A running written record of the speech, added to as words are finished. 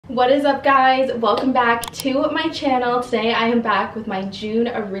What is up, guys? Welcome back to my channel. Today I am back with my June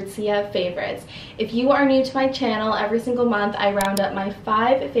Aritzia favorites. If you are new to my channel, every single month I round up my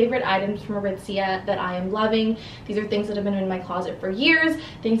 5 favorite items from Aritzia that I am loving. These are things that have been in my closet for years,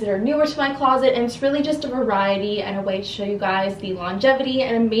 things that are newer to my closet, and it's really just a variety and a way to show you guys the longevity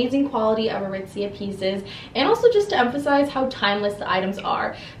and amazing quality of Aritzia pieces, and also just to emphasize how timeless the items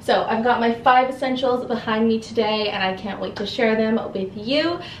are. So I've got my 5 essentials behind me today and I can't wait to share them with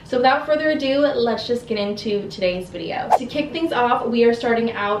you. So without further ado, let's just get into today's video. To kick things off, we are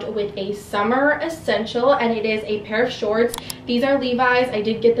starting out with a summer essential, and it is a pair of shorts. These are Levi's. I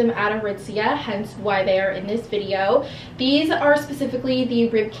did get them at Aritzia, hence why they are in this video. These are specifically the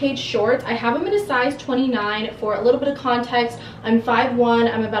Ribcage shorts. I have them in a size 29. For a little bit of context, I'm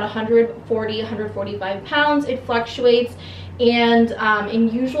 5'1", I'm about 140, 145 pounds. It fluctuates. And in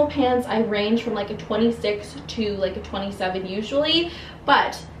usual pants, I range from like a 26 to like a 27 usually,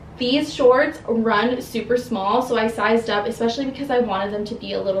 but these shorts run super small, so I sized up, especially because I wanted them to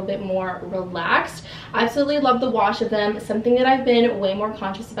be a little bit more relaxed. I absolutely love the wash of them. Something that I've been way more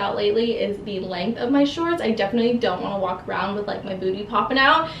conscious about lately is the length of my shorts. I definitely don't want to walk around with like my booty popping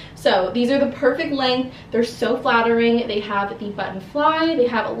out. So these are the perfect length. They're so flattering. They have the button fly, they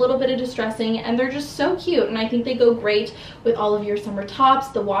have a little bit of distressing, and they're just so cute. And I think they go great with all of your summer tops.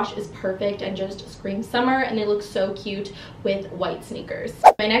 The wash is perfect and just screams summer, and they look so cute with white sneakers.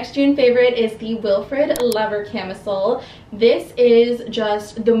 My next June favorite is the Wilfred leather camisole. This is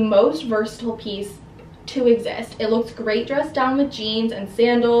just the most versatile piece to exist. It looks great dressed down with jeans and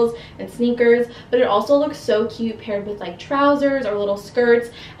sandals and sneakers, but it also looks so cute paired with like trousers or little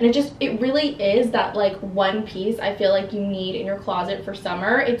skirts, and it really is that like one piece I feel like you need in your closet for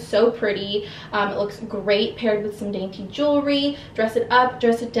summer. It's so pretty. It looks great paired with some dainty jewelry. Dress it up,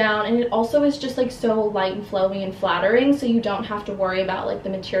 dress it down, and it also is just like so light and flowy and flattering, so you don't have to worry about like the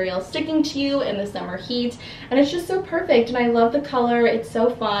material sticking to you in the summer heat, and it's just so perfect. And I love the color. It's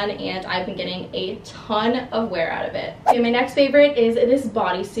so fun, and I've been getting a ton of wear out of it. Okay, my next favorite is this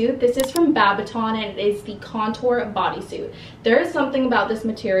bodysuit. This is from Babaton, and it is the contour bodysuit. There is something about this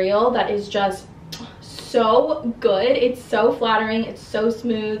material that is just so good. It's so flattering, it's so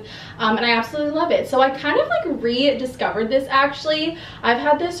smooth, and I absolutely love it. So I kind of like rediscovered this actually. I've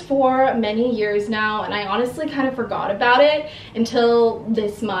had this for many years now, and I honestly kind of forgot about it until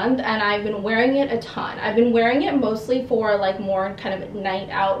this month, and I've been wearing it a ton. I've been wearing it mostly for like more kind of night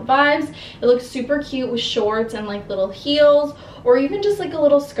out vibes. It looks super cute with shorts and like little heels, or even just like a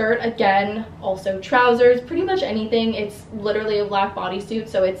little skirt. Again, also trousers, pretty much anything. It's literally a black bodysuit,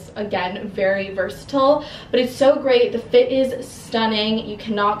 so it's again very versatile, but it's so great. The fit is stunning. You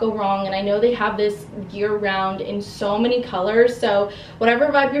cannot go wrong, and I know they have this year round in so many colors, so whatever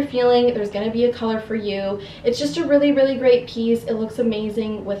vibe you're feeling, there's gonna be a color for you. It's just a really great piece. It looks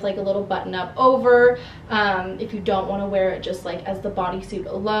amazing with like a little button up over, if you don't want to wear it just like as the bodysuit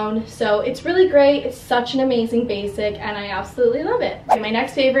alone. So it's really great. It's such an amazing basic, and I absolutely love it. Okay, my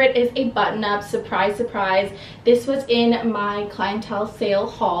next favorite is a button-up. Surprise, surprise. This was in my clientele sale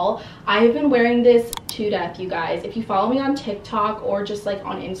haul. I have been wearing this to death, you guys. If you follow me on TikTok or just like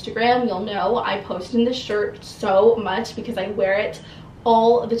on Instagram, you'll know I post in this shirt so much because I wear it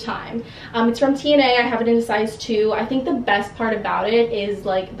all the time. It's from Tna. I have it in a size 2. I think the best part about it is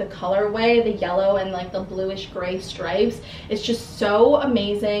like the colorway, the yellow and like the bluish gray stripes. It's just so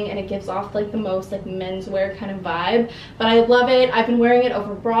amazing, and it gives off like the most like menswear kind of vibe, but I love it. I've been wearing it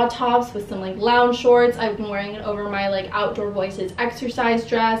over bra tops with some like lounge shorts. I've been wearing it over my like Outdoor Voices exercise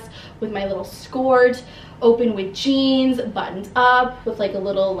dress with my little skirt, open with jeans, buttoned up with like a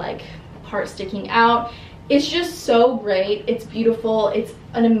little like part sticking out. It's just so great. It's beautiful. It's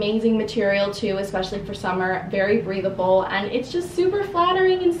an amazing material too, especially for summer. Very breathable, and it's just super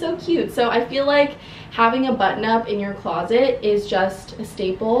flattering and so cute. So I feel like having a button up in your closet is just a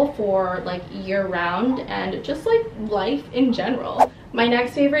staple for like year round and just like life in general. My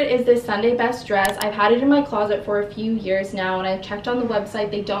next favorite is this Sunday best dress. I've had it in my closet for a few years now, and I've checked on the website.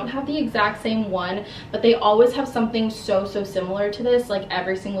 They don't have the exact same one, but they always have something so similar to this like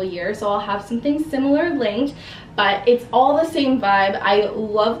every single year. So I'll have something similar linked, but it's all the same vibe. I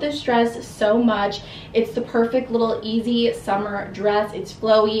love this dress so much. It's the perfect little easy summer dress. It's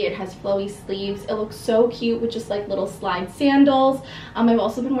flowy, it has flowy sleeves. It looks so cute with just like little slide sandals. I've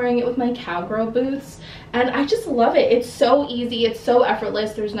also been wearing it with my cowgirl boots, and I just love it. It's so easy, it's so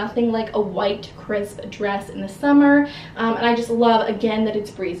effortless. There's nothing like a white crisp dress in the summer, and I just love again that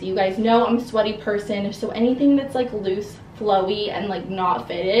it's breezy. You guys know I'm a sweaty person, so anything that's like loose, flowy, and like not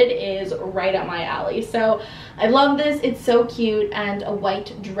fitted is right up my alley. So I love this. It's so cute, and a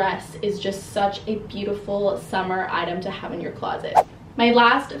white dress is just such a beautiful summer item to have in your closet. My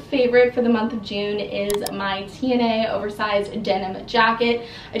last favorite for the month of June is my Tna Oversized denim jacket.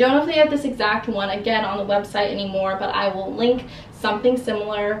 I don't know if they have this exact one again on the website anymore, but I will link something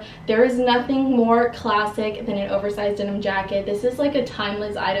similar. There is nothing more classic than an oversized denim jacket. This is like a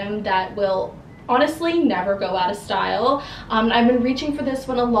timeless item that will honestly never go out of style. I've been reaching for this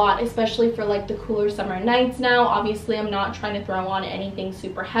one a lot, especially for like the cooler summer nights now. Obviously I'm not trying to throw on anything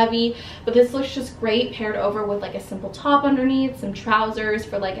super heavy, but this looks just great paired over with like a simple top underneath, some trousers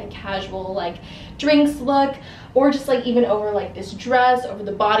for like a casual like drinks look, or just like even over like this dress over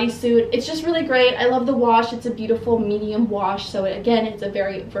the bodysuit. It's just really great. I love the wash. It's a beautiful medium wash, so again it's a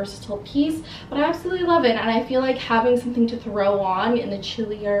very versatile piece, but I absolutely love it. And I feel like having something to throw on in the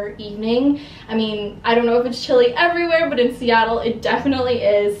chillier evening, I mean, I don't know if it's chilly everywhere, but in Seattle it definitely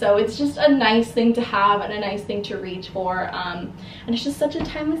is, so it's just a nice thing to have and a nice thing to reach for, and it's just such a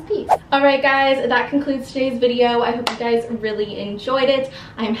timeless piece. Alright guys, that concludes today's video. I hope you guys really enjoyed it.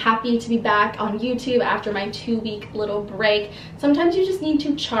 I'm happy to be back on YouTube after my 2-week little break. Sometimes you just need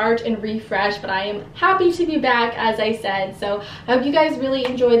to charge and refresh, but I am happy to be back, as I said. So I hope you guys really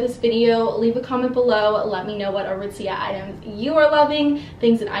enjoyed this video. Leave a comment below. Let me know what Aritzia items you are loving,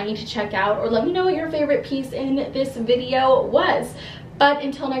 things that I need to check out, or let me know what your favorite piece in this video was. But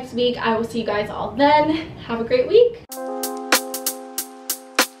until next week, I will see you guys all then. Have a great week.